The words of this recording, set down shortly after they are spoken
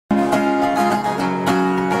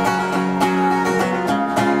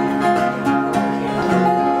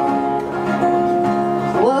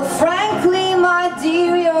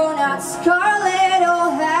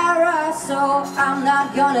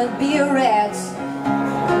wanna be a rat.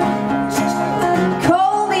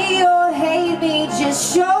 Call me or hate me,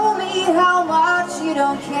 just show me how much you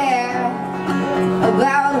don't care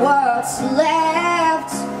about what's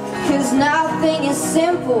left. 'Cause nothing is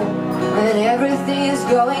simple and everything is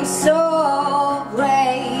going so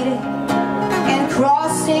great. And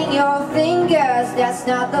crossing your fingers, that's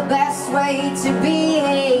not the best way to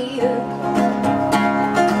behave.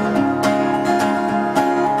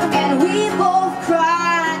 And we both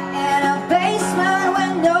cry in a basement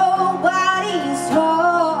when nobody's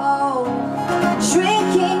home,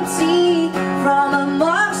 drinking tea from a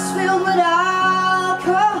mugs filled with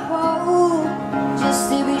alcohol, just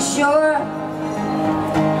to be sure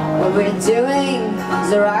what we're doing is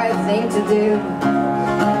the right thing to do.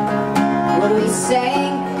 What we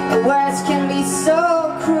saying, the words can be so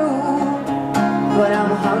cruel, but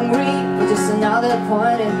I'm hungry for just another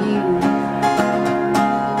point of view.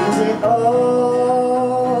 Is it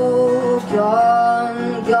all gone,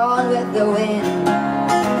 gone with the wind?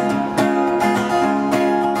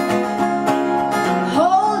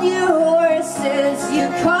 Hold your horses, you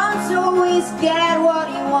can't always get what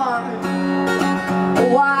you want. A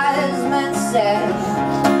wise man said,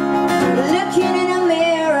 looking in a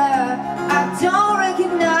mirror, I don't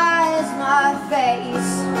recognize my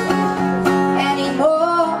face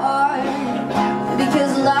anymore.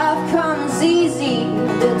 Because love comes easy,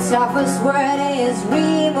 the toughest word is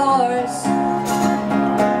remorse.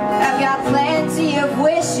 I've got plenty of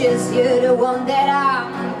wishes, you're the one that I'm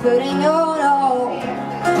putting on hold.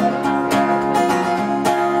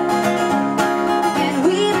 And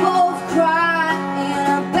we both cry in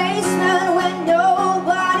a basement when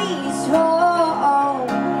nobody's home,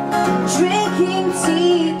 drinking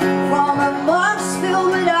tea from a mugs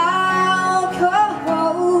filled with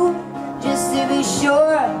alcohol, just to be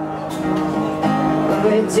sure what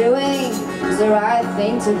we're doing is the right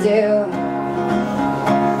thing to do.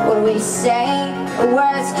 What we say, the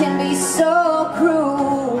words can be so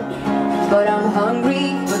cruel, but I'm hungry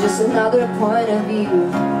for just another point of view.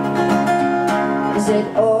 Is it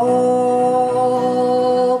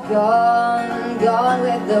all gone, gone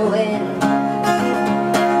with the wind?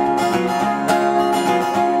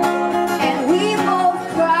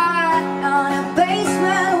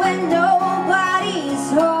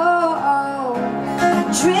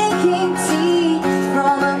 Drinking tea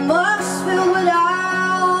from a mugs filled with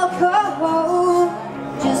alcohol,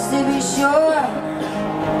 just to be sure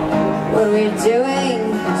what we're doing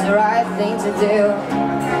is the right thing to do.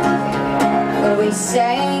 What we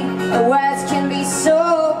say, the words can be so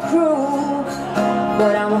cruel,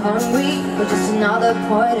 but I'm hungry for just another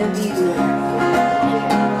point of view.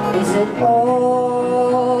 Is it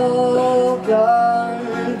all gone,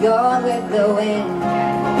 gone with the wind?